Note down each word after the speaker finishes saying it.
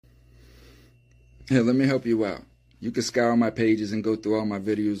Here, let me help you out. You can scour my pages and go through all my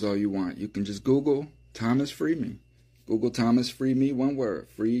videos all you want. You can just Google Thomas Free Me. Google Thomas Free Me, one word,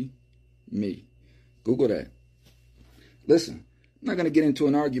 free me. Google that. Listen, I'm not going to get into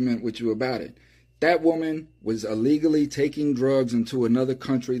an argument with you about it. That woman was illegally taking drugs into another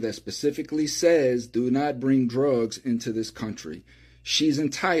country that specifically says do not bring drugs into this country. She's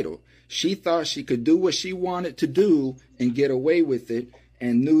entitled. She thought she could do what she wanted to do and get away with it,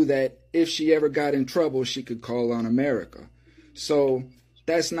 and knew that if she ever got in trouble, she could call on America. So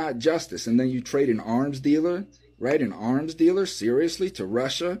that's not justice. And then you trade an arms dealer, right? An arms dealer, seriously, to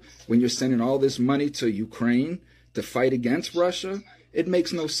Russia when you're sending all this money to Ukraine to fight against Russia? It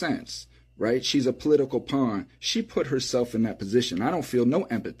makes no sense, right? She's a political pawn. She put herself in that position. I don't feel no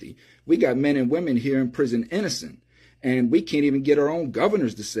empathy. We got men and women here in prison innocent, and we can't even get our own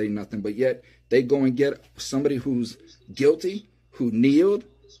governors to say nothing, but yet they go and get somebody who's guilty, who kneeled.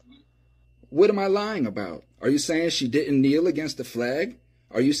 What am I lying about? Are you saying she didn't kneel against the flag?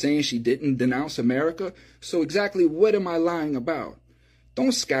 Are you saying she didn't denounce America? So exactly what am I lying about?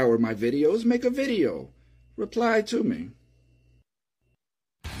 Don't scour my videos. Make a video. Reply to me.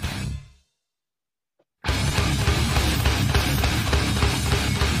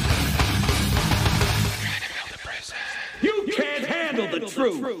 You can't handle the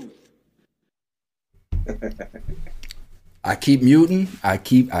truth. I keep muting. I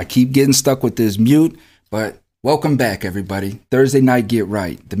keep getting stuck with this mute, but welcome back, everybody. Thursday night, get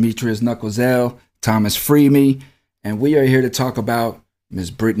right. Demetrius Knuckles L, Thomas Free Me, and we are here to talk about Ms.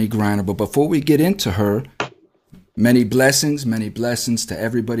 Brittney Griner. But before we get into her, many blessings to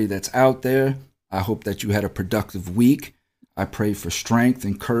everybody that's out there. I hope that you had a productive week. I pray for strength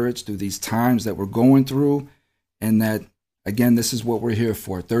and courage through these times that we're going through, and that, again, this is what we're here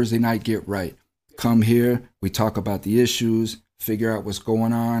for. Thursday night, get right. Come here, we talk about the issues, figure out what's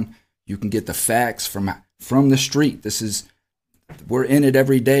going on. You can get the facts from the street. We're in it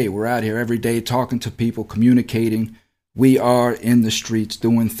every day. We're out here every day talking to people, communicating. We are in the streets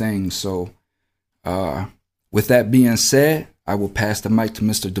doing things. So with that being said, I will pass the mic to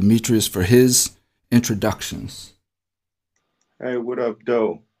Mr. Demetrius for his introductions. Hey, what up,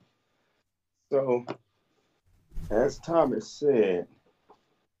 Doe? So, as Thomas said,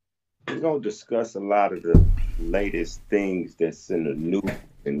 we're going to discuss a lot of the latest things that's in the news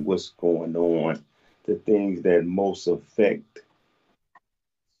and what's going on, the things that most affect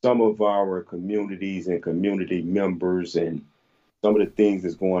some of our communities and community members, and some of the things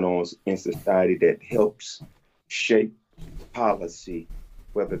that's going on in society that helps shape policy,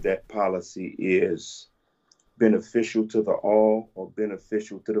 whether that policy is beneficial to the all or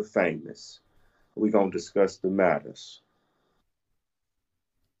beneficial to the famous. We're going to discuss the matters.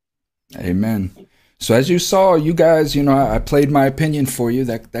 Amen. So as you saw, you guys, I played my opinion for you.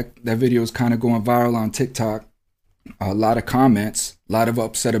 That video is kind of going viral on TikTok. A lot of comments, a lot of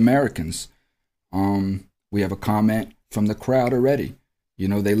upset Americans. We have a comment from the crowd already.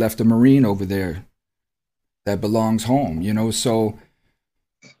 They left a Marine over there that belongs home, so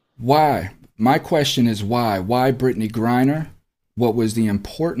why? My question is why? Why Brittney Griner? What was the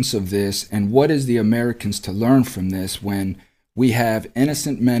importance of this? And what is the Americans to learn from this when we have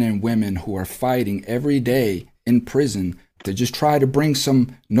innocent men and women who are fighting every day in prison to just try to bring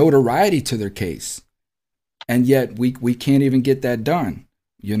some notoriety to their case? And yet we can't even get that done.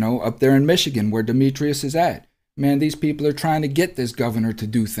 Up there in Michigan where Demetrius is at, man, these people are trying to get this governor to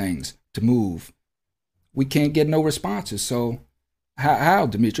do things, to move. We can't get no responses. So how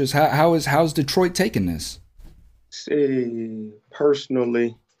Demetrius, how's Detroit taking this? See,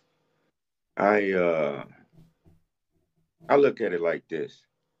 personally, I look at it like this.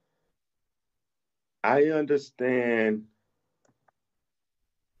 I understand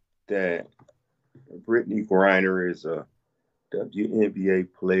that Brittney Griner is a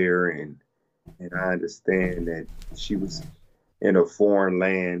WNBA player, and I understand that she was in a foreign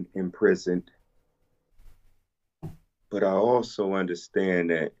land imprisoned. But I also understand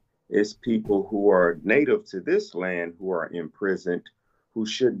that it's people who are native to this land who are imprisoned, who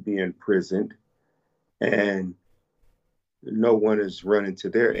shouldn't be imprisoned, and no one is running to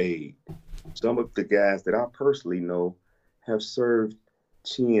their aid. Some of the guys that I personally know have served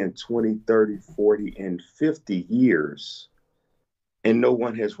 10, 20, 30, 40, and 50 years, and no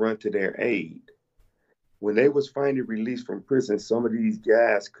one has run to their aid. When they was finally released from prison, some of these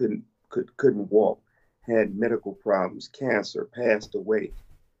guys couldn't walk, had medical problems, cancer, passed away.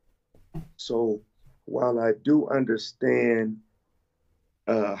 So while I do understand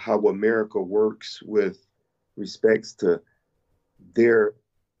how America works with respects to their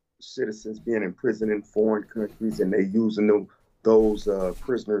citizens being in prison in foreign countries, and they using those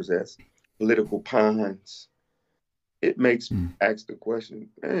prisoners as political pawns, it makes me ask the question,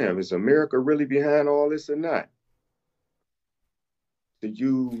 damn, is America really behind all this or not? To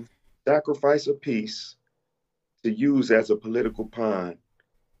use sacrifice of peace to use as a political pawn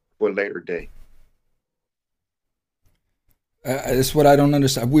for a later day. It's what I don't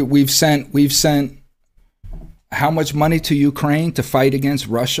understand. We've sent how much money to Ukraine to fight against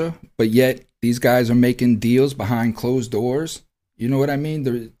Russia, but yet these guys are making deals behind closed doors. You know what I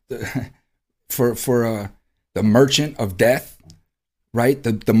mean? For the merchant of death, right?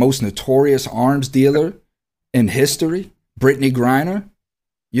 The most notorious arms dealer in history, Brittany Griner.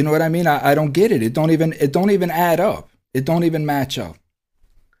 You know what I mean? I don't get it. It don't even add up. It don't even match up.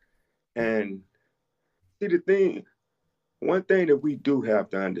 And see, one thing that we do have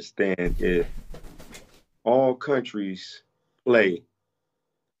to understand is all countries play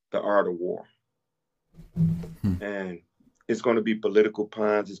the art of war. And it's going to be political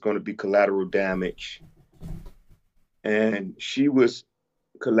pawns, it's going to be collateral damage. And she was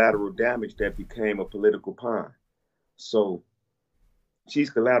collateral damage that became a political pawn. So she's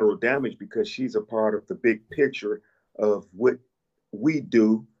collateral damage because she's a part of the big picture of what we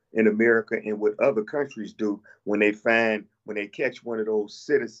do in America and what other countries do when they catch one of those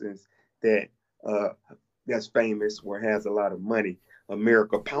citizens that's famous or has a lot of money.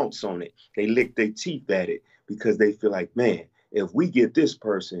 America pounce on it. They lick their teeth at it because they feel like, man, if we get this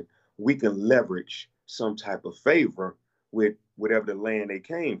person, we can leverage some type of favor with whatever the land they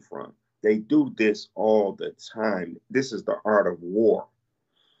came from. They do this all the time. This is the art of war.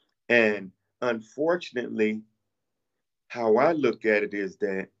 And unfortunately, how I look at it is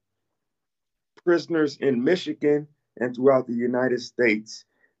that prisoners in Michigan and throughout the United States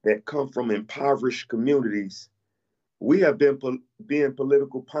that come from impoverished communities, we have been being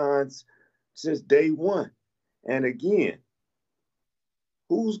political pawns since day one. And again,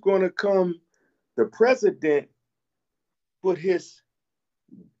 who's going to come? The president put his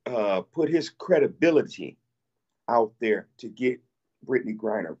credibility out there to get Brittany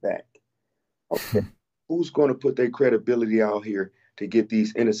Griner back. Okay. Who's going to put their credibility out here to get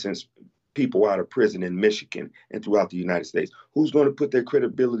these innocent people out of prison in Michigan and throughout the United States? Who's going to put their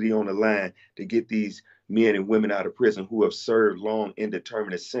credibility on the line to get these men and women out of prison who have served long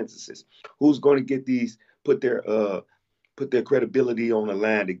indeterminate sentences? Who's going to put their credibility on the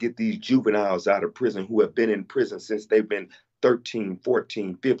line to get these juveniles out of prison who have been in prison since they've been 13,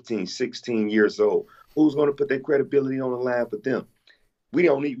 14, 15, 16 years old? Who's going to put their credibility on the line for them? We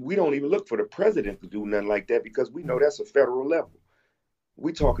don't even look for the president to do nothing like that because we know that's a federal level.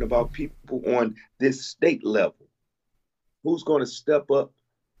 We're talking about people on this state level. Who's going to step up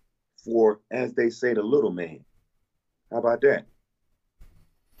for, as they say, the little man? How about that?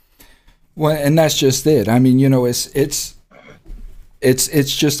 Well, and that's just it. I mean,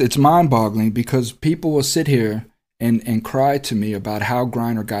 it's mind-boggling because people will sit here and cry to me about how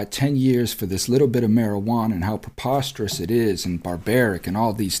Griner got 10 years for this little bit of marijuana and how preposterous it is and barbaric and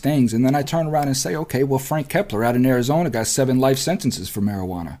all these things. And then I turn around and say, okay, well, Frank Kepler out in Arizona got 7 life sentences for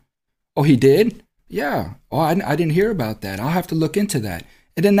marijuana. Oh, he did? Yeah. Oh, I didn't hear about that. I'll have to look into that.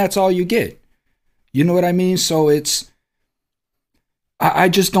 And then that's all you get. You know what I mean? So I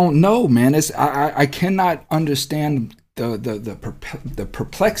just don't know, man. I cannot understand the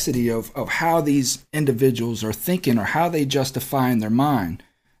perplexity of how these individuals are thinking or how they justify in their mind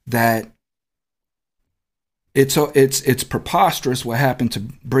that it's preposterous what happened to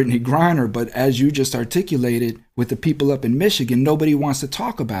Brittany Griner, but as you just articulated with the people up in Michigan, nobody wants to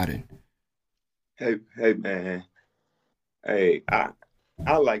talk about it. Hey man, hey,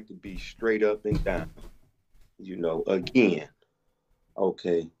 I like to be straight up and down. Again,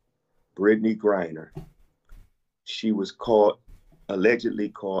 okay, Brittany Griner. She was allegedly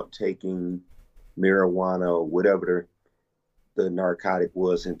caught taking marijuana or whatever the narcotic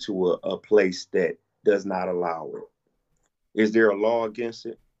was into a place that does not allow it. Is there a law against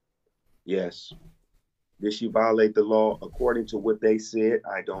it? Yes. Did she violate the law according to what they said?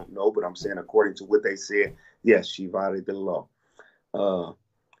 I don't know, but I'm saying according to what they said, yes, she violated the law.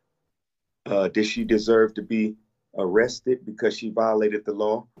 Did she deserve to be arrested because she violated the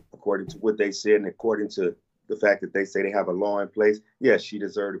law according to what they said and according to the fact that they say they have a law in place? Yes, she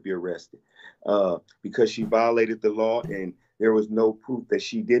deserved to be arrested. Because she violated the law and there was no proof that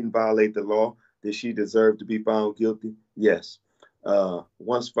she didn't violate the law, did she deserve to be found guilty? Yes.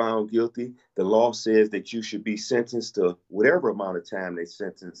 Once found guilty, the law says that you should be sentenced to whatever amount of time they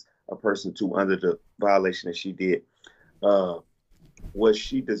sentence a person to under the violation that she did. Was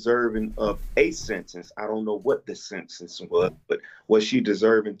she deserving of a sentence? I don't know what the sentence was, but was she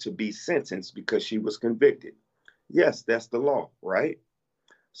deserving to be sentenced because she was convicted? Yes, that's the law, right?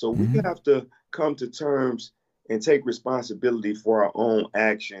 So we have to come to terms and take responsibility for our own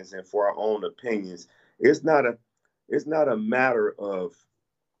actions and for our own opinions. It's not a it's not a matter of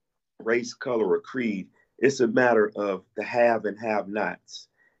race, color, or creed. It's a matter of the have and have nots.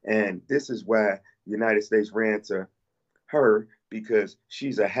 And this is why the United States ran to her, because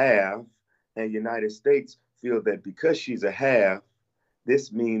she's a have, and United States feel that because she's a have,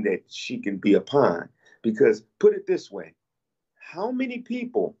 this means that she can be a pawn. Because put it this way, how many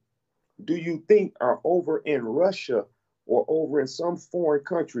people do you think are over in Russia or over in some foreign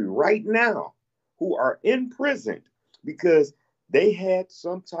country right now who are in prison because they had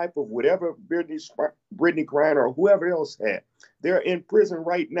some type of whatever Brittany Griner or whoever else had? They're in prison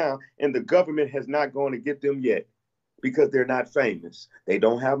right now, and the government has not gone to get them yet because they're not famous. They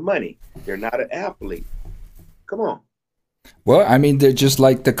don't have money. They're not an athlete. Come on. Well, I mean, they're just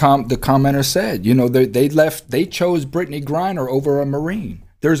like the commenter said. You know, they chose Brittany Griner over a Marine.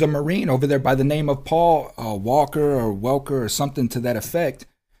 There's a Marine over there by the name of Paul Walker or Welker or something to that effect,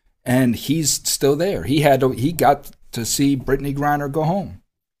 and he's still there. He got to see Brittany Griner go home.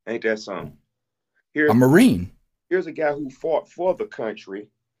 Ain't that something? A Marine. Here's a guy who fought for the country.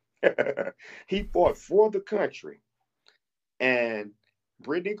 He fought for the country. And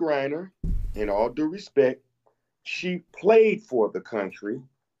Brittany Griner, in all due respect, she played for the country.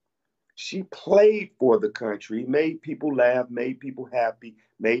 She played for the country, made people laugh, made people happy,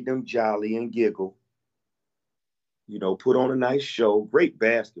 made them jolly and giggle. You know, put on a nice show. Great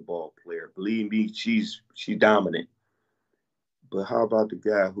basketball player. Believe me, she's dominant. But how about the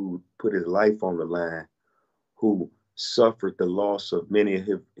guy who put his life on the line, who suffered the loss of many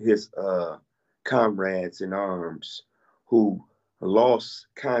of his comrades in arms, who lost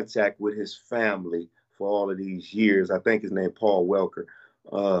contact with his family for all of these years? I think his name Paul Welker,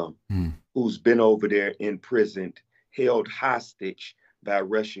 who's been over there in prison, held hostage by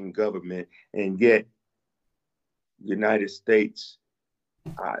Russian government, and yet United States,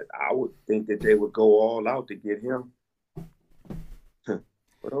 I would think that they would go all out to get him.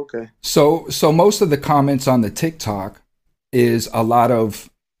 But okay. So most of the comments on the TikTok is a lot of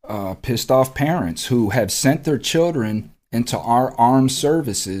pissed off parents who have sent their children into our armed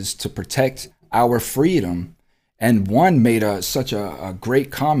services to protect our freedom. And one made such a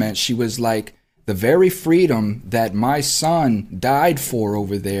great comment. She was like, the very freedom that my son died for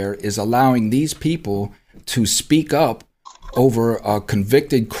over there is allowing these people to speak up over a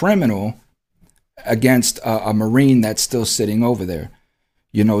convicted criminal against a Marine that's still sitting over there.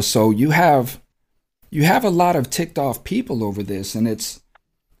 You know, so you have a lot of ticked off people over this, and it's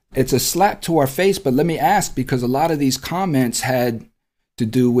a slap to our face. But let me ask, because a lot of these comments had to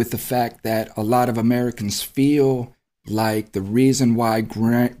do with the fact that a lot of Americans feel like the reason why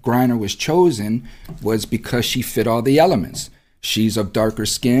Griner was chosen was because she fit all the elements. She's of darker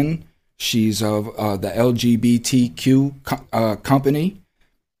skin. She's of the LGBTQ company,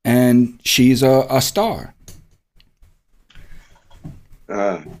 and she's a star.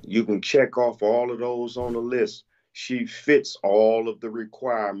 You can check off all of those on the list. She fits all of the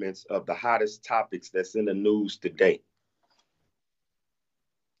requirements of the hottest topics that's in the news today.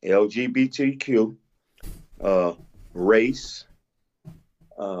 LGBTQ, race,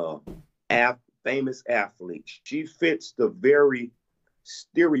 famous athlete. She fits the very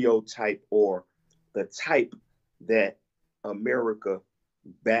stereotype or the type that America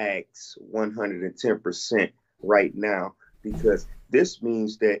bags 110% right now, because this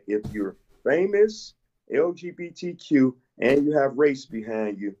means that if you're famous, LGBTQ, and you have race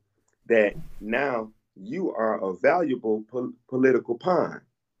behind you, that now you are a valuable political pawn.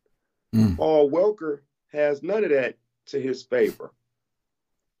 Paul Welker has none of that to his favor.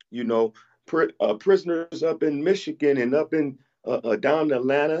 You know, prisoners up in Michigan and up in down in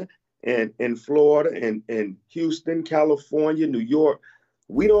Atlanta and in Florida and Houston, California, New York,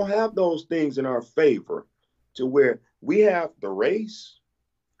 we don't have those things in our favor, to where we have the race.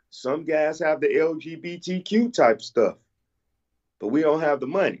 Some guys have the LGBTQ type stuff, but we don't have the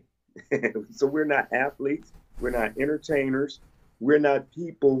money. So we're not athletes. We're not entertainers. We're not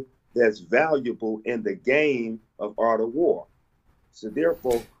people that's valuable in the game of art of war. So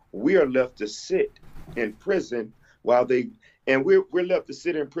therefore, we are left to sit in prison we're left to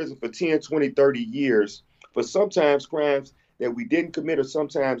sit in prison for 10, 20, 30 years for sometimes crimes that we didn't commit, or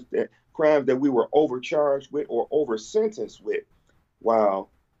sometimes that crimes that we were overcharged with or over sentenced with, while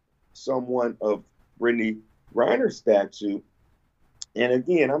someone of Brittany Griner's stature. And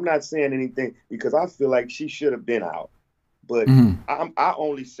again, I'm not saying anything because I feel like she should have been out. But I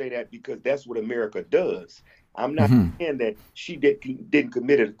only say that because that's what America does. I'm not saying that she didn't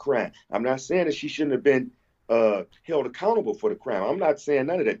commit a crime. I'm not saying that she shouldn't have been held accountable for the crime. I'm not saying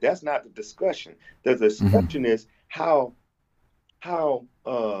none of that. That's not the discussion. The discussion is how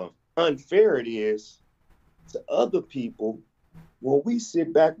unfair it is to other people. When we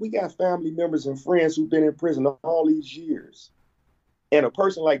sit back, we got family members and friends who've been in prison all these years. And a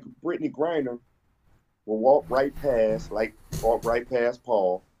person like Brittany Griner will walk right past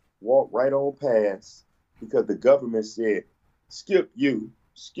Paul, walk right on past because the government said, skip you,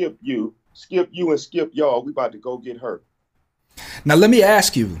 skip you, skip you, and skip y'all. We about to go get her. Now, let me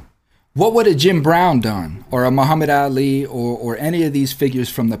ask you, what would a Jim Brown done, or a Muhammad Ali, or any of these figures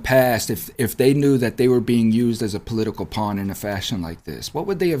from the past, if they knew that they were being used as a political pawn in a fashion like this? What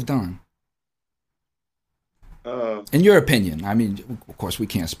would they have done? In your opinion, I mean, of course, we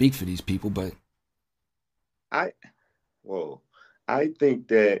can't speak for these people, but I well, I think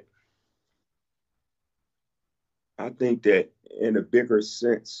that in a bigger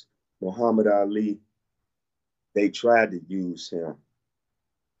sense, Muhammad Ali, they tried to use him,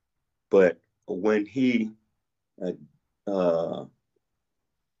 but when he uh, uh,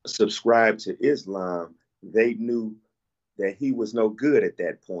 subscribed to Islam, they knew that he was no good at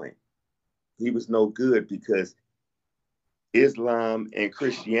that point. He was no good because Islam and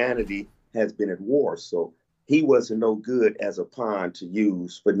Christianity has been at war. So he wasn't no good as a pawn to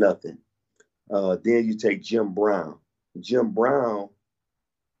use for nothing. Then you take Jim Brown. Jim Brown,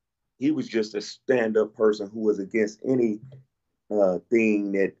 he was just a stand-up person who was against any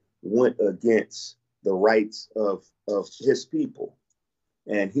thing that went against the rights of his people.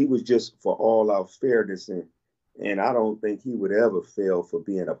 And he was just for all our fairness, and I don't think he would ever fail for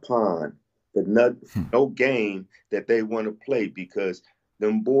being a pawn, but no game that they want to play because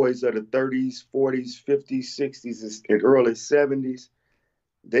them boys of the 30s, 40s, 50s, 60s, and early 70s,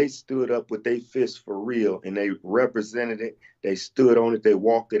 they stood up with their fists for real and they represented it. They stood on it, they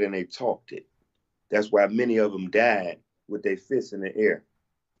walked it, and they talked it. That's why many of them died with their fists in the air.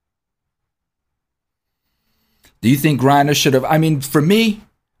 do you think Griner should have? I mean, for me,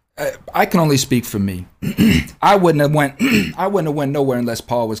 I can only speak for me. I wouldn't have went. I wouldn't have went nowhere unless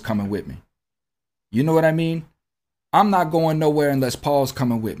Paul was coming with me. You know what I mean? I'm not going nowhere unless Paul's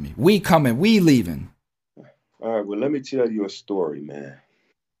coming with me. We coming, we leaving. All right, well, let me tell you a story, man,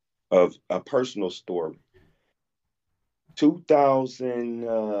 of a personal story.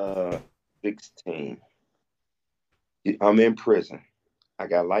 2016, I'm in prison. I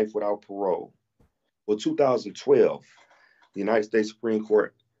got life without parole. Well, 2012, the United States Supreme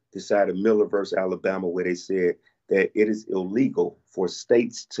Court decided Miller versus Alabama, where they said that it is illegal for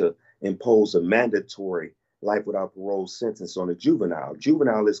states to impose a mandatory life without parole sentence on a juvenile.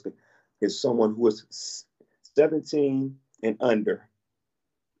 Juvenile is someone who is 17 and under,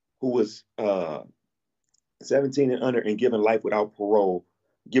 who was 17 and under and given life without parole,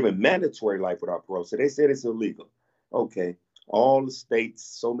 given mandatory life without parole. So they said it's illegal. Okay. All the states,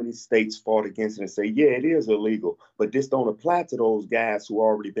 so many states fought against it and say, yeah, it is illegal, but this don't apply to those guys who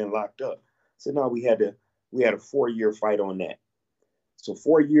already been locked up. So now we had a 4-year fight on that. So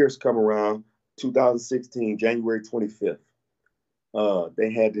 4 years come around, 2016, January 25th.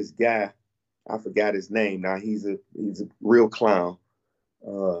 They had this guy, I forgot his name. Now he's a real clown.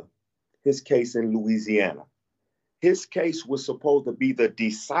 His case in Louisiana. His case was supposed to be the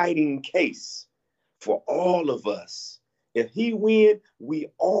deciding case for all of us. If he win, we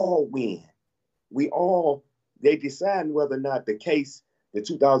all win. They decide whether or not the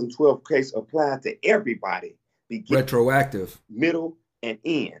 2012 case applied to everybody. Retroactive. Middle and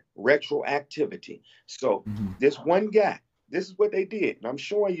end. Retroactivity. So this one guy, this is what they did. And I'm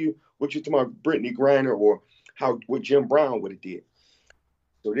showing you what you're talking about, Brittany Griner, or what Jim Brown would have did.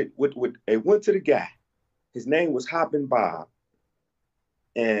 So they went to the guy. His name was Hoppin' Bob.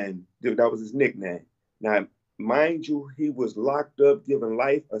 And that was his nickname. Now, mind you, he was locked up, given a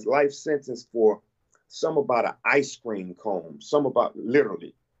life sentence for some about an ice cream cone, some about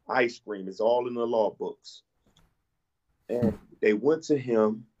literally ice cream. It's all in the law books. And they went to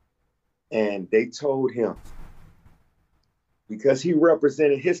him and they told him, because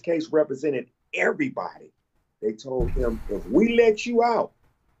his case represented everybody. They told him, if we let you out,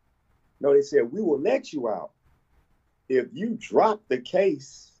 no, they said, we will let you out if you drop the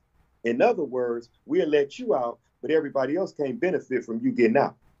case. In other words, we'll let you out, but everybody else can't benefit from you getting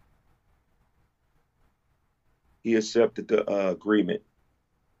out. He accepted the agreement,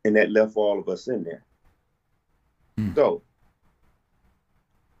 and that left all of us in there.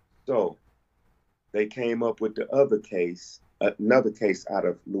 So they came up with the other case, another case out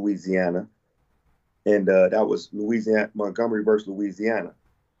of Louisiana, and that was Montgomery versus Louisiana,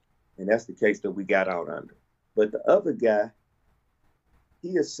 and that's the case that we got out under. But the other guy,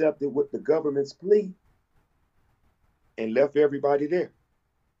 he accepted with the government's plea, and left everybody there.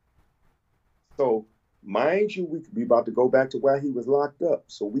 So, mind you, we about to go back to why he was locked up.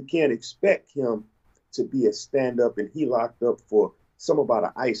 So we can't expect him to be a stand-up and he locked up for something about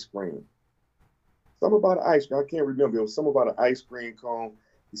an ice cream. Something about an ice cream. I can't remember. It was something about an ice cream cone.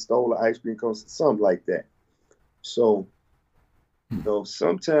 He stole an ice cream cone, something like that. So,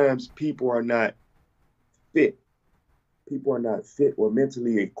 sometimes people are not fit. People are not fit or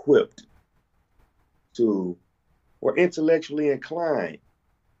mentally equipped to, or intellectually inclined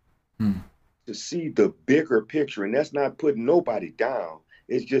to see the bigger picture. And that's not putting nobody down.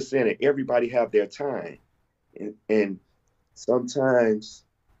 It's just saying that everybody have their time. And sometimes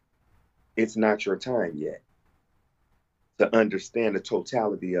it's not your time yet to understand the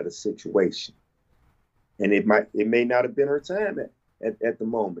totality of the situation. And it may not have been her time at the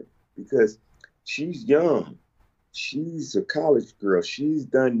moment, because she's young. She's a college girl. She's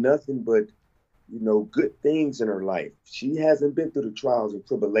done nothing but, good things in her life. She hasn't been through the trials and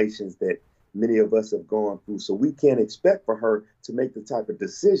tribulations that many of us have gone through. So we can't expect for her to make the type of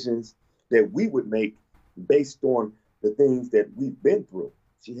decisions that we would make based on the things that we've been through.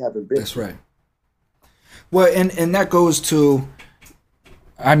 She haven't been That's through. right. Well, and that goes to,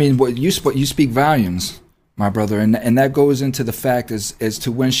 I mean, what you speak volumes, my brother, and that goes into the fact as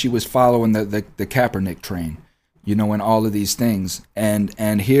to when she was following the Kaepernick train, and all of these things,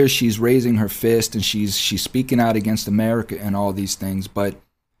 and here she's raising her fist and she's speaking out against America and all these things, but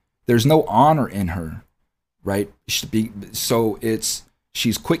there's no honor in her, right? So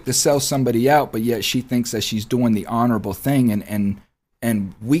she's quick to sell somebody out, but yet she thinks that she's doing the honorable thing,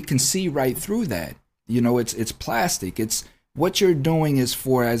 and we can see right through that. It's plastic. It's what you're doing is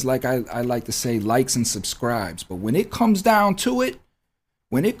for, as like I like to say, likes and subscribes. But when it comes down to it,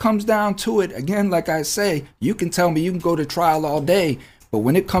 again, like I say, you can tell me you can go to trial all day, but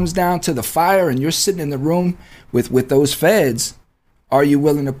when it comes down to the fire and you're sitting in the room with those feds, are you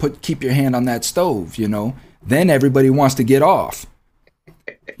willing to keep your hand on that stove? Then everybody wants to get off.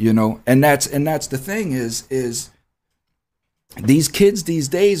 And that's the thing is these kids these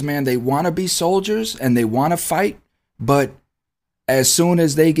days, man, they want to be soldiers and they want to fight, but as soon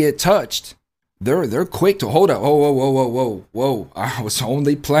as they get touched, they're quick to hold up. Whoa. I was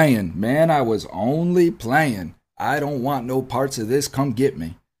only playing, man. I was only playing. I don't want no parts of this. Come get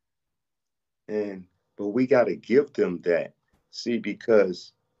me. But we got to give them that. See,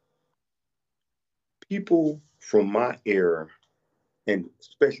 because people from my era, and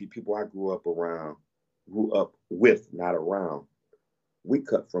especially people I grew up with, not around, we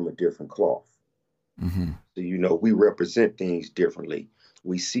cut from a different cloth. Mm-hmm. So, we represent things differently.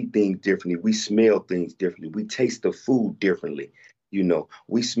 We see things differently. We smell things differently. We taste the food differently.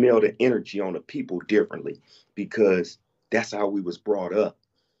 We smell the energy on the people differently, because that's how we was brought up.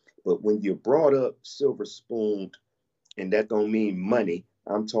 But when you're brought up silver spooned, and that don't mean money,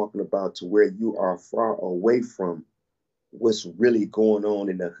 I'm talking about to where you are far away from what's really going on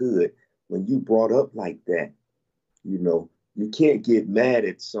in the hood. When you brought up like that, you can't get mad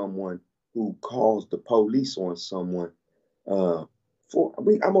at someone who calls the police on someone. I'm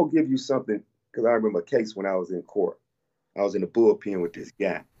gonna give you something, because I remember a case when I was in court. I was in the bullpen with this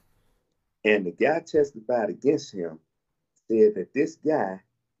guy, and the guy testified against him, said that this guy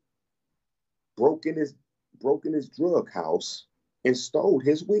broke in his drug house and stole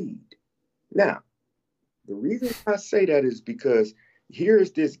his weed. Now, the reason I say that is because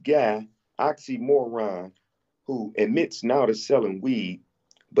here's this guy, oxymoron, who admits now to selling weed,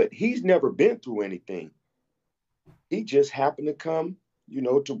 but he's never been through anything. He just happened to come,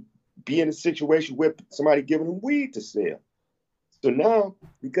 to be in a situation where somebody giving him weed to sell. So now,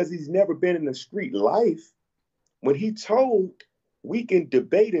 because he's never been in the street life, when he told, we can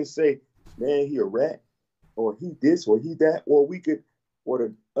debate and say, man, he a rat, or he this, or he that, or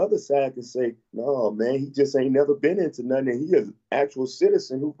the other side can say, no, man, he just ain't never been into nothing, and he is an actual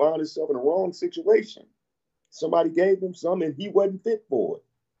citizen who found himself in the wrong situation. Somebody gave him something, and he wasn't fit for it.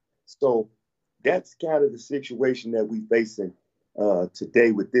 So that's kind of the situation that we facing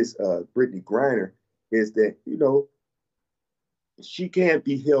today with this Brittney Griner, is that, she can't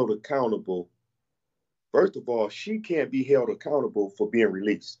be held accountable. First of all, she can't be held accountable for being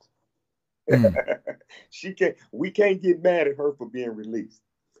released. We can't get mad at her for being released.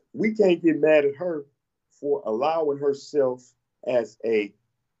 We can't get mad at her for allowing herself as a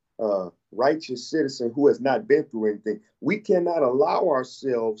righteous citizen who has not been through anything. We cannot allow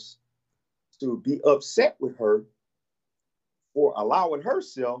ourselves to be upset with her for allowing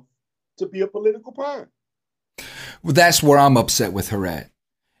herself to be a political pawn. Well, that's where I'm upset with her at.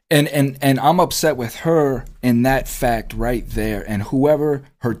 And I'm upset with her in that fact right there, and whoever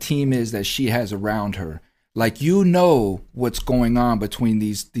her team is that she has around her. Like, you know what's going on between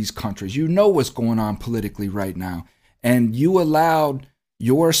these countries. You know what's going on politically right now. And you allowed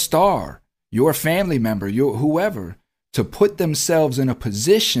your star, your family member, your whoever, to put themselves in a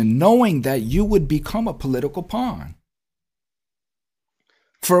position knowing that you would become a political pawn.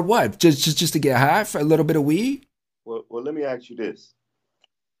 For what? Just to get high for a little bit of weed? Well, let me ask you this.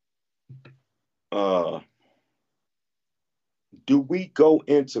 Do we go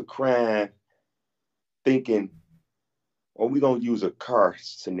into crime thinking, or we gonna use a car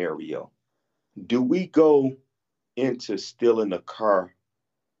scenario? Do we go into stealing a car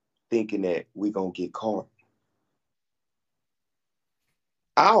thinking that we gonna get caught?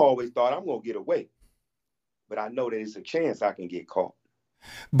 I always thought I'm gonna get away, but I know there's a chance I can get caught.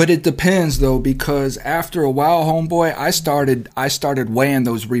 But it depends though, because after a while, homeboy, I started weighing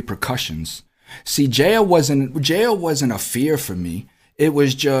those repercussions. See, jail wasn't a fear for me. It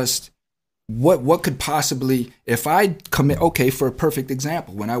was just what could possibly, if I commit, okay, for a perfect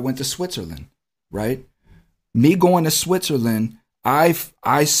example, when I went to Switzerland, right? Me going to Switzerland, I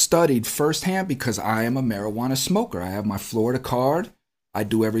studied firsthand because I am a marijuana smoker. I have my Florida card. I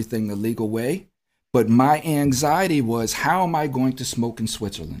do everything the legal way. But my anxiety was, how am I going to smoke in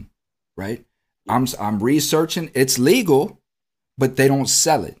Switzerland, right? I'm researching. It's legal, but they don't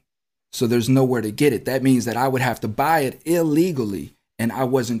sell it. So there's nowhere to get it. That means that I would have to buy it illegally, and I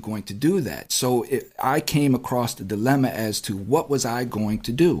wasn't going to do that. So I came across the dilemma as to what was I going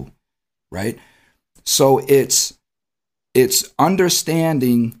to do, right? So it's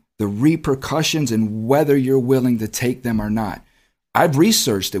understanding the repercussions and whether you're willing to take them or not. I've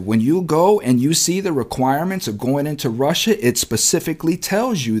researched it. When you go and you see the requirements of going into Russia, it specifically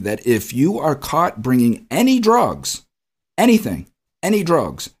tells you that if you are caught bringing any drugs, anything, any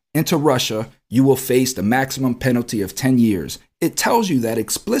drugs into Russia, you will face the maximum penalty of 10 years. It tells you that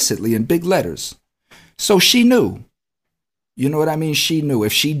explicitly in big letters. So she knew. You know what I mean? She knew.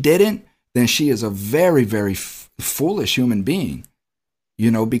 If she didn't, then she is a very, very foolish human being.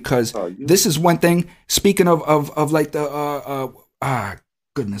 You know, because this is one thing. Speaking of like the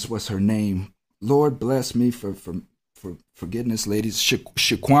goodness, what's her name? Lord bless me for forgetting this lady.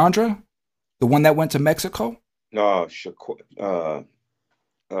 Shaquandra, the one that went to Mexico. No,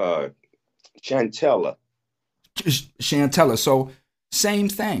 Chantella. Chantella. So same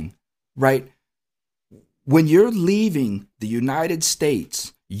thing, right? When you're leaving the United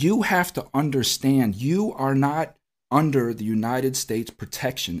States, you have to understand you are not under the United States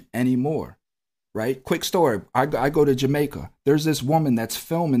protection anymore. Right? Quick story. I go to Jamaica. There's this woman that's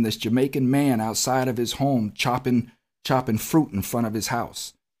filming this Jamaican man outside of his home chopping fruit in front of his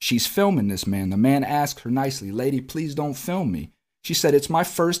house. She's filming this man. The man asked her nicely, "Lady, please don't film me." She said, "It's my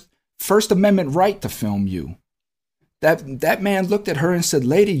First Amendment right to film you." That man looked at her and said,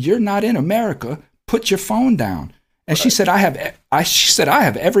 "Lady, you're not in America. Put your phone down." And she said, I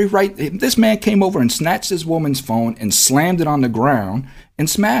have every right. This man came over and snatched this woman's phone and slammed it on the ground and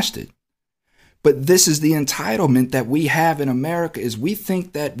smashed it. But this is the entitlement that we have in America, is we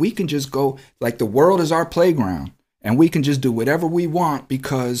think that we can just go, like the world is our playground, and we can just do whatever we want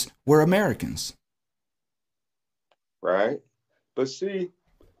because we're Americans. Right. But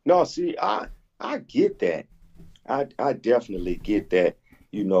I get that. I definitely get that,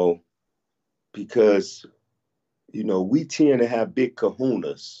 because, we tend to have big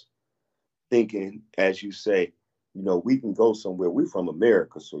kahunas thinking, as you say, we can go somewhere. We're from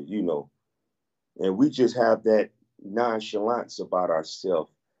America, so, and we just have that nonchalance about ourselves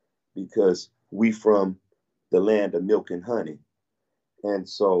because we from the land of milk and honey. And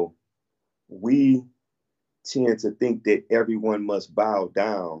so we tend to think that everyone must bow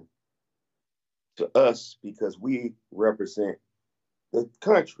down to us because we represent the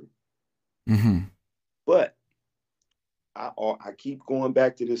country. Mm-hmm. But I keep going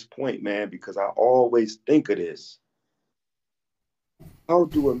back to this point, man, because I always think of this. How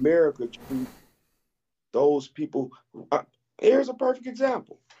do America treat those people? Here's a perfect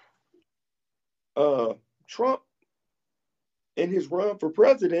example. Trump, in his run for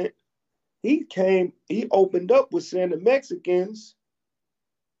president, he opened up with saying the Mexicans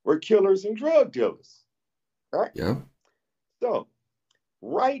were killers and drug dealers. Right? Yeah. So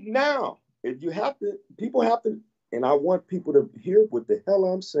right now, people have to, and I want people to hear what the hell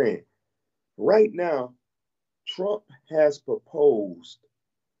I'm saying. Right now, Trump has proposed,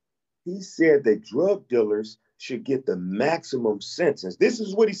 he said that drug dealers should get the maximum sentence. This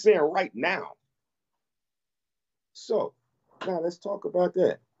is what he's saying right now. So now let's talk about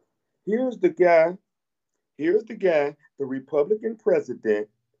that. Here's the guy, the Republican president,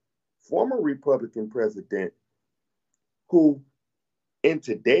 former Republican president, who in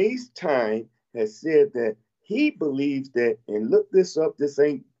today's time has said that he believes that, and look this up, this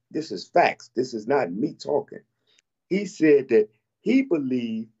is facts. This is not me talking. He said that he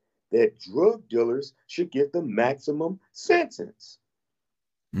believed that drug dealers should get the maximum sentence.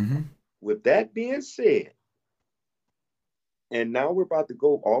 Mm-hmm. With that being said, and now we're about to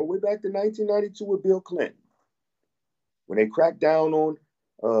go all the way back to 1992 with Bill Clinton, when they cracked down on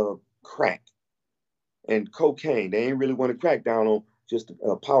crack and cocaine. They ain't really want to crack down on just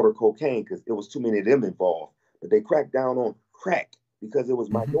powder cocaine because there was too many of them involved. But they cracked down on crack because it was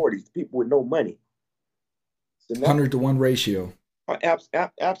minorities, people with no money. So now, 100-to-1 ratio.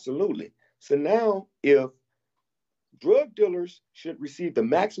 Absolutely. So now, if drug dealers should receive the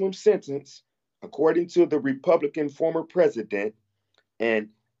maximum sentence, according to the Republican former president, and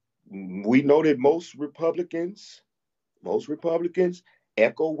we know that most Republicans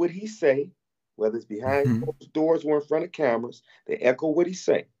echo what he say, whether it's behind closed doors or in front of cameras, they echo what he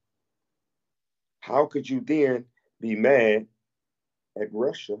say. How could you then be mad at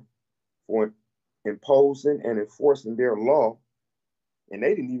Russia for imposing and enforcing their law, and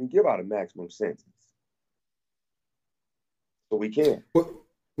they didn't even give out a maximum sentence? So we can't. Well,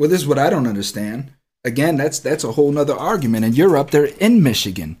 this is what I don't understand. Again, that's a whole nother argument. And you're up there in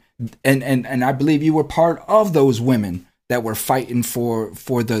Michigan, and I believe you were part of those women that were fighting for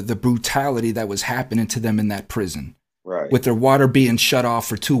the brutality that was happening to them in that prison. Right. With their water being shut off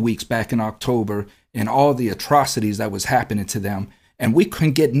for 2 weeks back in October and all the atrocities that was happening to them. And we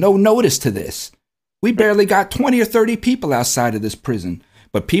couldn't get no notice to this. We barely got 20 or 30 people outside of this prison.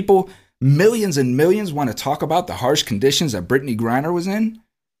 But people, millions and millions, want to talk about the harsh conditions that Brittney Griner was in.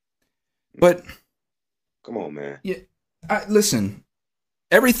 But come on, man. Yeah, listen.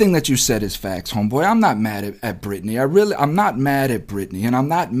 Everything that you said is facts, homeboy. I'm not mad at Brittney. I'm not mad at Brittney, and I'm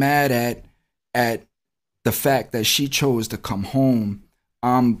not mad at the fact that she chose to come home.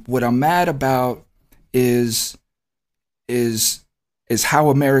 What I'm mad about is how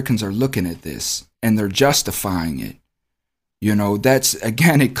Americans are looking at this, and they're justifying it. You know, that's,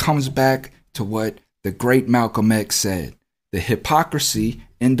 again, it comes back to what the great Malcolm X said: the hypocrisy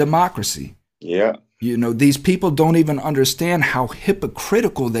in democracy. Yeah. You know, these people don't even understand how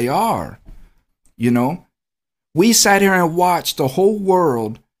hypocritical they are. You know, we sat here and watched the whole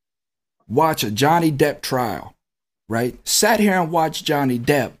world watch a Johnny Depp trial, right? Sat here and watched Johnny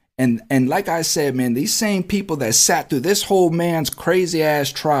Depp. And like I said, man, these same people that sat through this whole man's crazy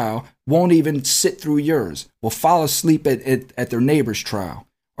ass trial won't even sit through yours, will fall asleep at their neighbor's trial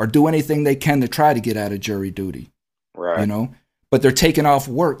or do anything they can to try to get out of jury duty. Right. You know? But they're taking off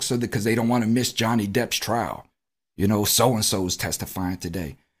work because they don't want to miss Johnny Depp's trial. You know, so-and-so is testifying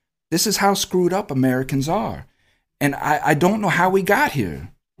today. This is how screwed up Americans are. And I don't know how we got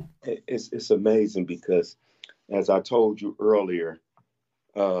here. It's amazing because, as I told you earlier,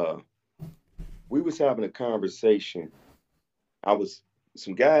 we was having a conversation.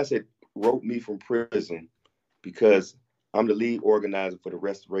 Some guys had wrote me from prison because I'm the lead organizer for the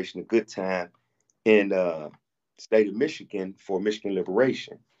Restoration of Good Time in state of Michigan for Michigan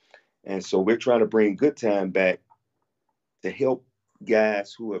Liberation. And so we're trying to bring Good Time back to help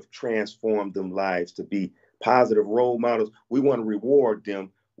guys who have transformed them lives to be positive role models. We want to reward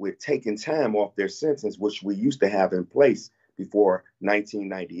them with taking time off their sentence, which we used to have in place before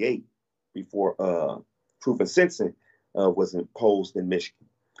 1998, before proof of sentencing was imposed in Michigan.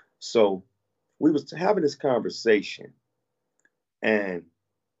 So we was having this conversation, and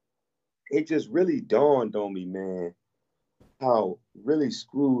it just really dawned on me, man, how really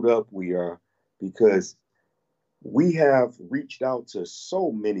screwed up we are, because we have reached out to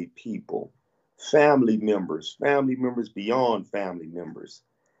so many people, family members beyond family members.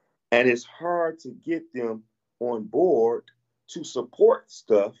 And it's hard to get them on board to support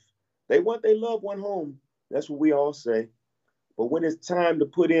stuff. They want their loved one home. That's what we all say. But when it's time to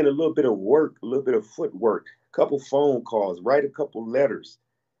put in a little bit of work, a little bit of footwork, a couple phone calls, write a couple letters,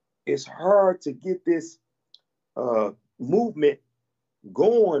 it's hard to get this movement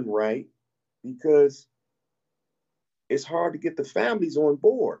going right, because it's hard to get the families on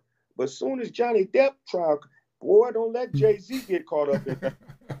board. But as soon as Johnny Depp trial, boy, don't let Jay-Z get caught up in that.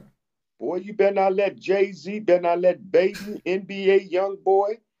 Boy, you better not let Jay-Z, better not let Baby, NBA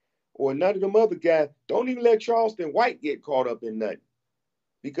Youngboy, or none of them other guys. Don't even let Charleston White get caught up in nothing.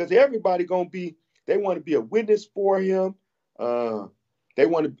 Because everybody they want to be a witness for him. They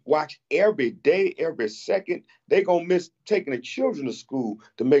want to watch every day, every second. They gonna miss taking the children to school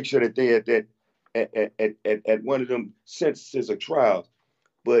to make sure that they at one of them sentences or trials.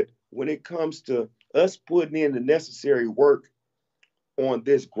 But when it comes to us putting in the necessary work on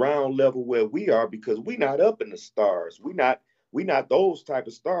this ground level where we are, because we're not up in the stars, we're not We not those type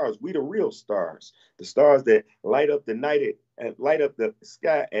of stars. We the real stars, the stars that light up the night and light up the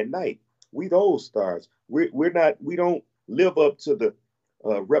sky at night. We those stars. We're not. We don't live up to the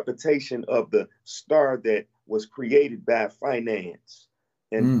reputation of the star that was created by finance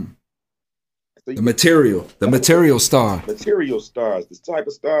and so the material star. Material stars, the type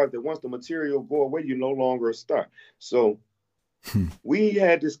of stars that once the material go away, you're no longer a star. So we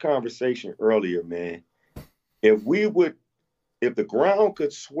had this conversation earlier, man. If the ground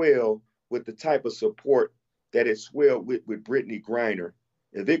could swell with the type of support that it swelled with Brittany Griner,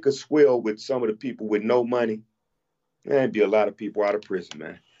 if it could swell with some of the people with no money, there'd be a lot of people out of prison,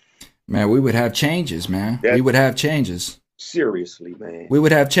 man. Man, we would have changes, man. We would have changes. Seriously, man. We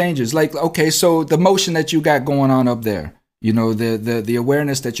would have changes. Like, okay, so the motion that you got going on up there, you know, the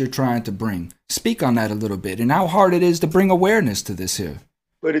awareness that you're trying to bring. Speak on that a little bit and how hard it is to bring awareness to this here.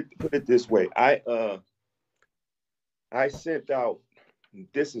 Put it this way. I sent out,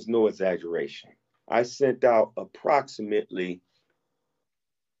 this is no exaggeration, I sent out approximately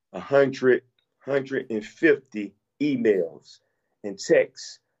 150 emails and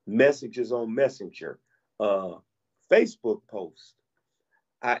texts, messages on Messenger, Facebook posts.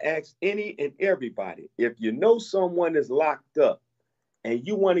 I asked any and everybody, if you know someone is locked up and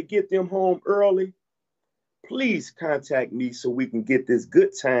you want to get them home early, please contact me so we can get this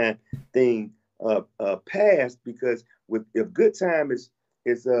good time thing passed. Because if good time is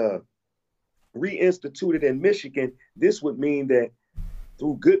reinstituted in Michigan, this would mean that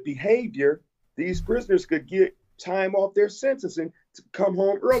through good behavior, these prisoners could get time off their sentencing to come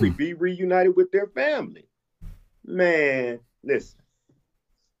home early, be reunited with their family. Man, listen,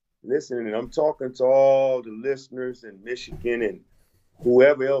 and I'm talking to all the listeners in Michigan and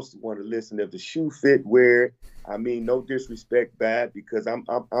whoever else want to listen. If the shoe fit, wear it. I mean, no disrespect, bad, because I'm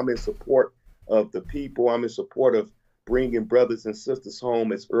in support of the people. I'm in support of bringing brothers and sisters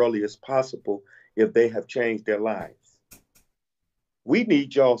home as early as possible if they have changed their lives. We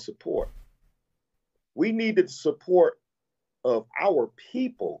need y'all's support. We need the support of our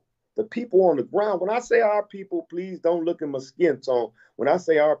people, the people on the ground. When I say our people, please don't look at my skin tone. When I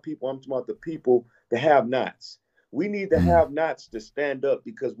say our people, I'm talking about the people, the have-nots. We need the have-nots to stand up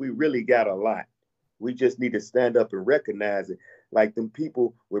because we really got a lot. We just need to stand up and recognize it. Like them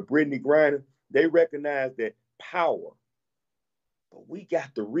people with Brittany Griner, they recognize that power. But we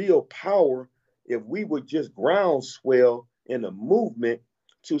got the real power if we would just groundswell in a movement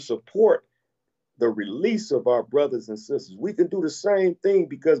to support the release of our brothers and sisters. We can do the same thing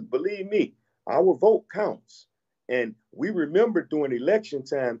because, believe me, our vote counts. And we remember during election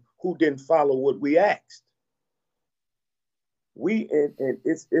time who didn't follow what we asked.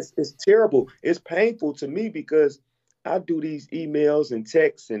 It's terrible. It's painful to me because I do these emails and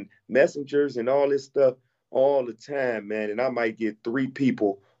texts and messengers and all this stuff all the time, man. And I might get 3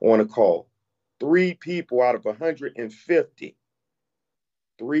 people on a call. 3 people out of 150.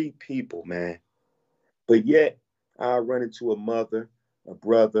 3 people, man. But yet, I run into a mother, a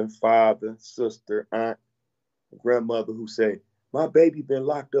brother, father, sister, aunt, a grandmother who say, my baby been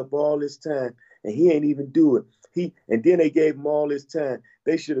locked up all this time and he ain't even do it. And then they gave him all this time.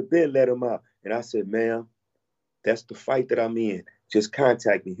 They should have been let him out. And I said, ma'am, that's the fight that I'm in. Just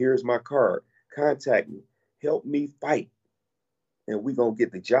contact me. Here's my card. Contact me. Help me fight. And we're going to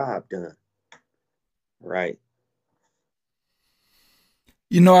get the job done. Right.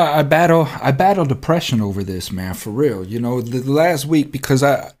 You know, I battle depression over this, man, for real. You know, the last week, because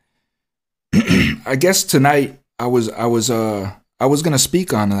I guess tonight I was gonna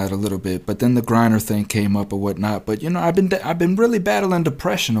speak on that a little bit, but then the Griner thing came up or whatnot. But you know, I've been really battling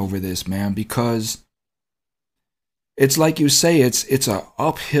depression over this, man, because it's like you say, it's a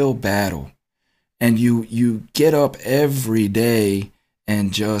uphill battle, and you get up every day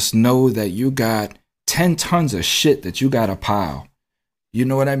and just know that you got 10 tons of shit that you gotta pile. You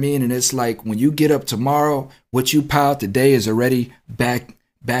know what I mean? And it's like when you get up tomorrow, what you piled today is already back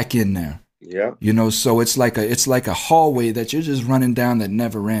in there. Yeah. You know, so it's like a hallway that you're just running down that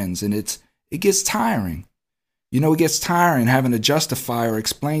never ends, and it gets tiring. You know, it gets tiring having to justify or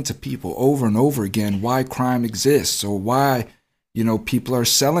explain to people over and over again why crime exists or why, you know, people are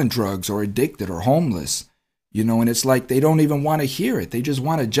selling drugs or addicted or homeless. You know, and it's like they don't even want to hear it. They just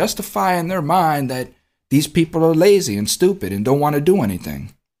want to justify in their mind that these people are lazy and stupid and don't want to do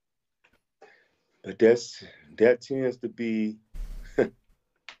anything. But that tends to be,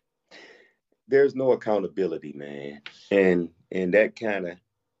 there's no accountability, man. And that kind of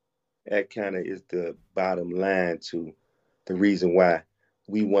is the bottom line to the reason why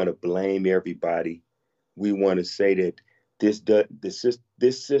we want to blame everybody. We want to say that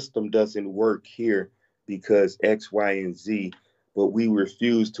this system doesn't work here because X, Y, and Z, but we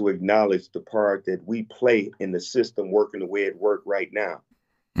refuse to acknowledge the part that we play in the system working the way it works right now.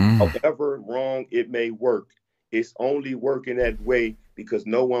 Mm. However wrong it may work, it's only working that way because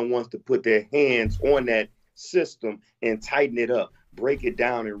no one wants to put their hands on that system and tighten it up, break it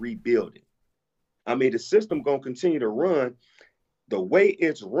down, and rebuild it. I mean, the system gonna continue to run the way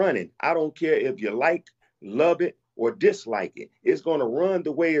it's running. I don't care if you like, love it, or dislike it. It's gonna run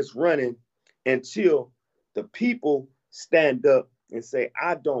the way it's running until the people stand up and say,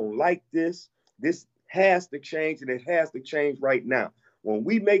 I don't like this. This has to change, and it has to change right now. When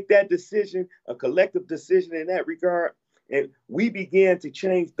we make that decision, a collective decision in that regard, and we begin to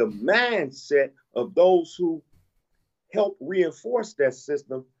change the mindset of those who help reinforce that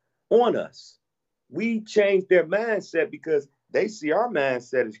system on us. We change their mindset because they see our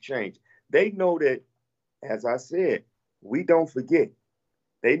mindset has changed. They know that, as I said, we don't forget.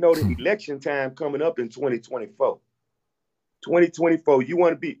 They know the election time coming up in 2024. 2024, you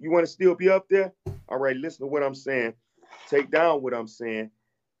want to still be up there? All right, listen to what I'm saying. Take down what I'm saying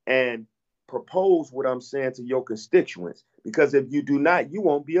and propose what I'm saying to your constituents. Because if you do not, you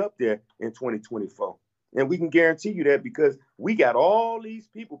won't be up there in 2024. And we can guarantee you that because we got all these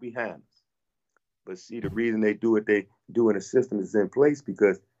people behind us. But see, the reason they do what they do in the system is in place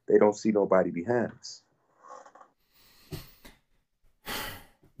because they don't see nobody behind us.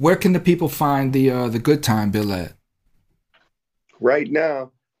 Where can the people find the Good Time bill at? Right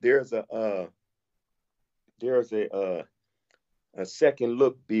now, there's a second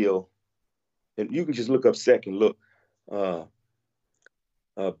look bill, and you can just look up second look uh,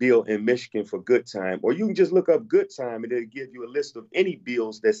 bill in Michigan for good time, or you can just look up good time, and it'll give you a list of any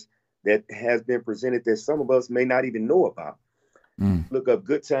bills that has been presented that some of us may not even know about. Mm. Look up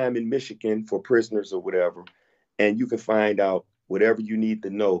good time in Michigan for prisoners or whatever, and you can find out whatever you need to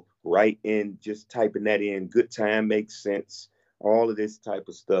know right in just typing that in. Good time makes sense. All of this type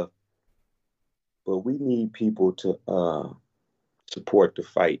of stuff. But we need people to support the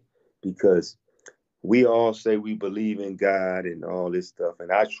fight because we all say we believe in God and all this stuff.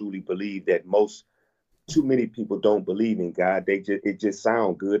 And I truly believe that too many people don't believe in God. It just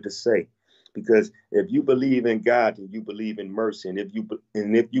sounds good to say. Because if you believe in God, then you believe in mercy. And if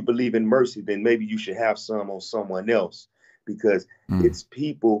you believe in mercy, then maybe you should have some on someone else. Because it's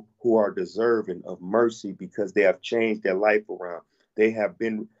people who are deserving of mercy because they have changed their life around. They have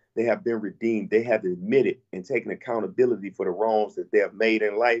been redeemed. They have admitted and taken accountability for the wrongs that they have made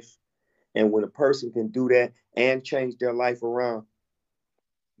in life. And when a person can do that and change their life around,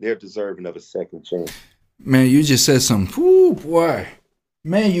 they're deserving of a second chance. Man, you just said some. Whoo, boy.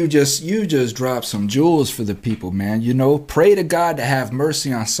 Man, you just dropped some jewels for the people, man. You know, pray to God to have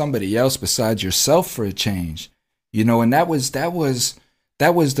mercy on somebody else besides yourself for a change. You know, and that was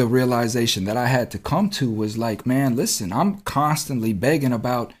the realization that I had to come to was like, man, listen, I'm constantly begging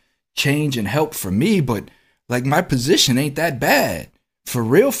about change and help for me, but like my position ain't that bad. For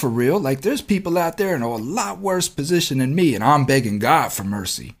real. Like there's people out there in a lot worse position than me, and I'm begging God for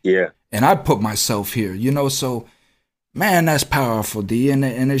mercy. Yeah. And I put myself here, you know, so man, that's powerful, D. And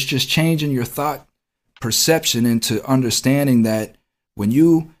it's just changing your thought perception into understanding that when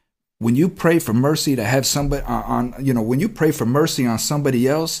you pray for mercy to have somebody when you pray for mercy on somebody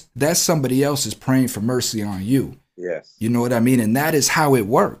else, that somebody else is praying for mercy on you. Yes. You know what I mean? And that is how it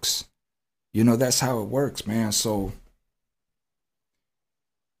works. You know, that's how it works, man. So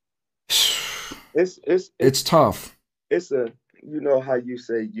it's tough. It's you know how you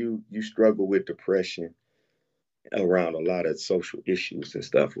say you struggle with depression around a lot of social issues and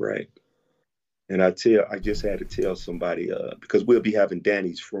stuff, right? And I just had to tell somebody because we'll be having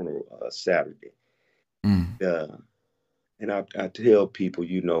Danny's funeral Saturday. Mm. And I tell people,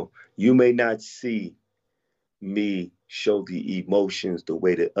 you know, you may not see me show the emotions the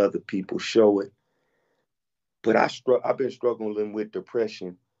way that other people show it, but I've been struggling with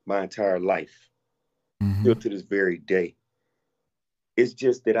depression my entire life, Mm-hmm. still to this very day. It's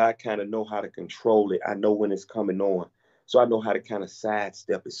just that I kind of know how to control it. I know when it's coming on. So I know how to kind of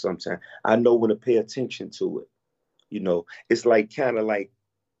sidestep it sometimes. I know when to pay attention to it. You know, it's like kind of like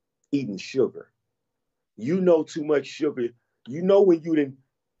eating sugar. You know too much sugar. You know when you didn't,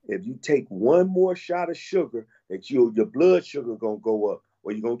 if you take one more shot of sugar, that your blood sugar gonna go up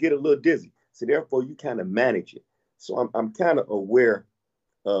or you're gonna get a little dizzy. So therefore you kind of manage it. So I'm kind of aware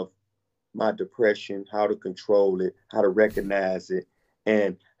of my depression, how to control it, how to recognize it,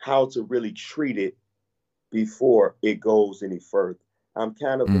 and how to really treat it before it goes any further. I'm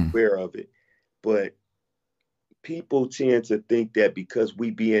kind of aware of it, but people tend to think that because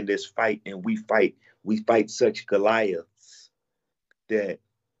we be in this fight and we fight such Goliaths that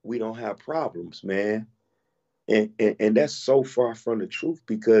we don't have problems, man. And that's so far from the truth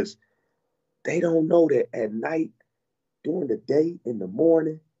because they don't know that at night, during the day, in the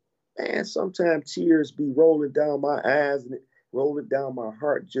morning, man, sometimes tears be rolling down my eyes and rolling down my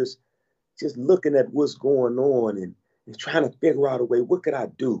heart, just looking at what's going on and trying to figure out a way, what could I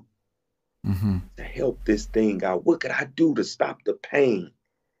do to help this thing out? What could I do to stop the pain?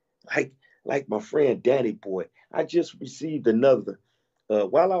 Like my friend Danny Boy, I just received another,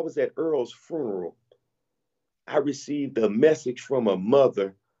 while I was at Earl's funeral, I received a message from a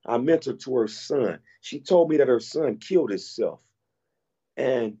mother. I mentored to her son. She told me that her son killed himself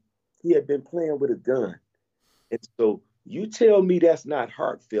and he had been playing with a gun. And so you tell me that's not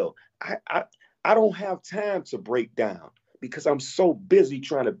heartfelt. I don't have time to break down because I'm so busy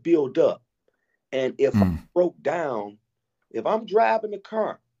trying to build up. And if I broke down, if I'm driving the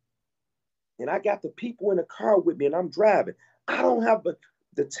car and I got the people in the car with me and I'm driving, I don't have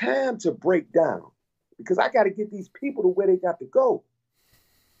the time to break down because I got to get these people to where they got to go.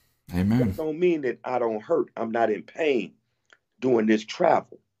 Amen. That don't mean that I don't hurt. I'm not in pain doing this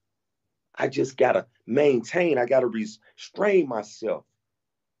travel. I just got to maintain. I got to restrain myself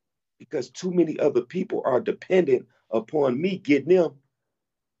because too many other people are dependent upon me getting them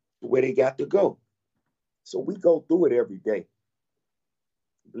to where they got to go. So we go through it every day.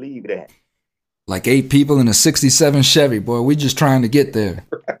 Believe that. Like 8 people in a 67 Chevy, boy. We just trying to get there.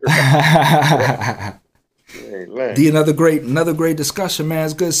 D, another great discussion, man.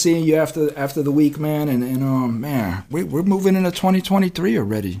 It's good seeing you after the week, man. And man, we're moving into 2023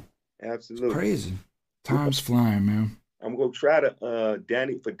 already. Absolutely. It's crazy. Time's flying, man. I'm gonna try to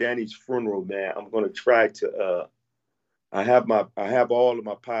Danny's funeral, man. I'm gonna try to I have all of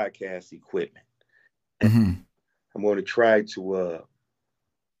my podcast equipment. I'm gonna try to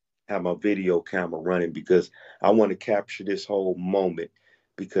have my video camera running because I want to capture this whole moment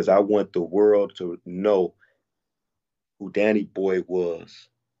because I want the world to know who Danny Boy was,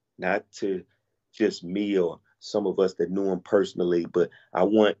 not to just me or some of us that knew him personally, but I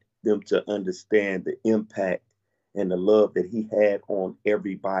want them to understand the impact and the love that he had on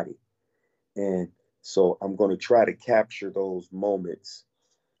everybody. And so I'm going to try to capture those moments,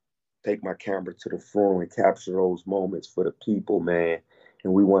 take my camera to the front and capture those moments for the people, man.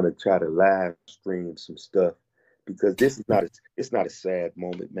 And we want to try to live stream some stuff because this is it's not a sad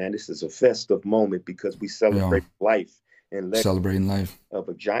moment, man. This is a festive moment because we celebrate life and celebrating life of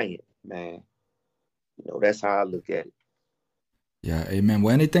a giant, man. You know, that's how I look at it. Yeah, amen.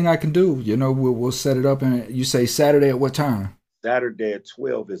 Well, anything I can do, you know, we'll set it up. And you say Saturday at what time? Saturday at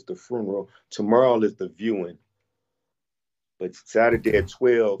 12 is the funeral. Tomorrow is the viewing. But Saturday at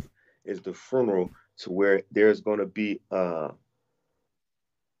 12 is the funeral to where there's going to be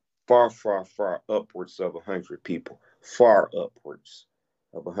far upwards of 100 people. Far upwards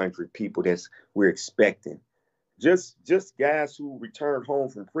of 100 people we're expecting. Just guys who return home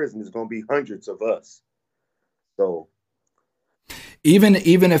from prison is going to be hundreds of us. So even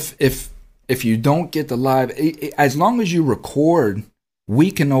if you don't get the live, as long as you record, we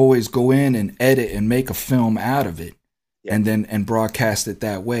can always go in and edit and make a film out of it, and broadcast it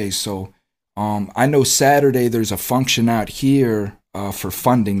that way. So I know Saturday there's a function out here for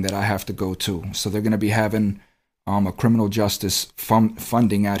funding that I have to go to. So they're going to be having a criminal justice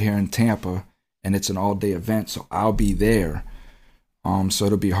funding out here in Tampa, and it's an all-day event. So I'll be there. So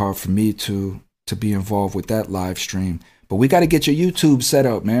it'll be hard for me to be involved with that live stream. But we got to get your YouTube set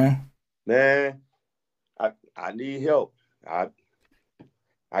up, man. Man, I need help. I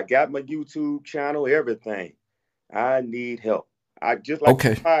got my YouTube channel, everything. I need help. I just like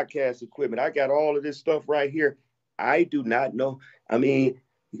the podcast equipment. I got all of this stuff right here. I do not know. I mean,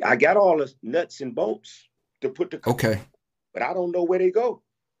 I got all the nuts and bolts to put the but I don't know where they go.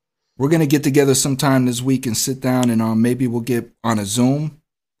 We're gonna get together sometime this week and sit down and maybe we'll get on a Zoom.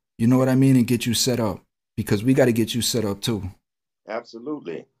 You know what I mean, and get you set up because we got to get you set up too.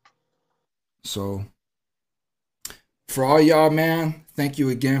 Absolutely. So, for all y'all, man, thank you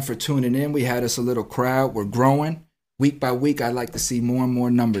again for tuning in. We had us a little crowd. We're growing. Week by week, I'd like to see more and more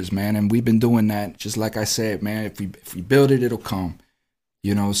numbers, man. And we've been doing that. Just like I said, man, if we build it, it'll come.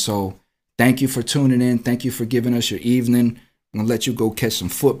 You know, so thank you for tuning in. Thank you for giving us your evening. I'm going to let you go catch some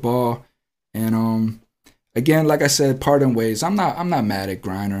football. And again, like I said, parting ways. I'm not mad at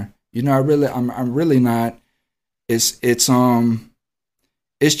Griner. You know, I'm really not. It's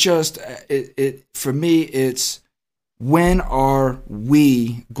just for me, it's when are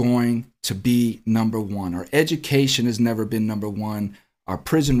we going to be number one? Our education has never been number one. Our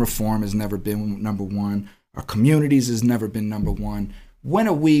prison reform has never been number one. Our communities has never been number one. When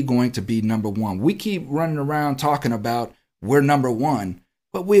are we going to be number one? We keep running around talking about we're number one,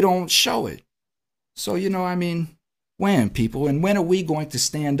 but we don't show it. So, when, people? And when are we going to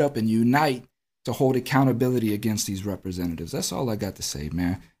stand up and unite to hold accountability against these representatives? That's all I got to say,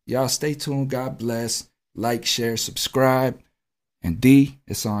 man. Y'all stay tuned. God bless. Like, share, subscribe. And D,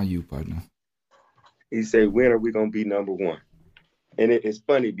 it's on you, partner. He said, when are we going to be number one? And it's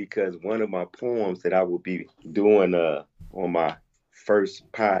funny because one of my poems that I will be doing on my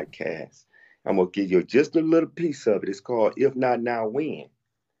first podcast, I'm going to give you just a little piece of it. It's called If Not Now, When?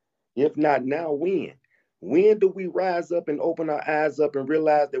 If not now, when? When do we rise up and open our eyes up and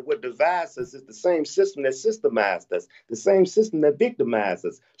realize that what divides us is the same system that systemized us, the same system that victimized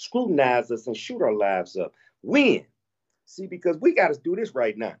us, scrutinized us, and shoot our lives up? When? See, because we got to do this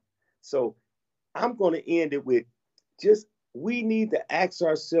right now. So I'm going to end it with just, we need to ask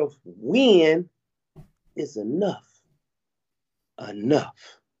ourselves, when is enough? Enough.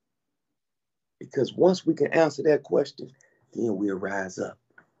 Because once we can answer that question, then we'll rise up.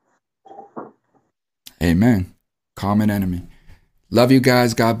 Amen. Common enemy. Love you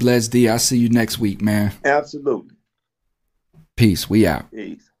guys. God bless. D, I'll see you next week, man. Absolutely. Peace. We out.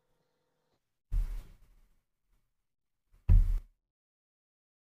 Peace.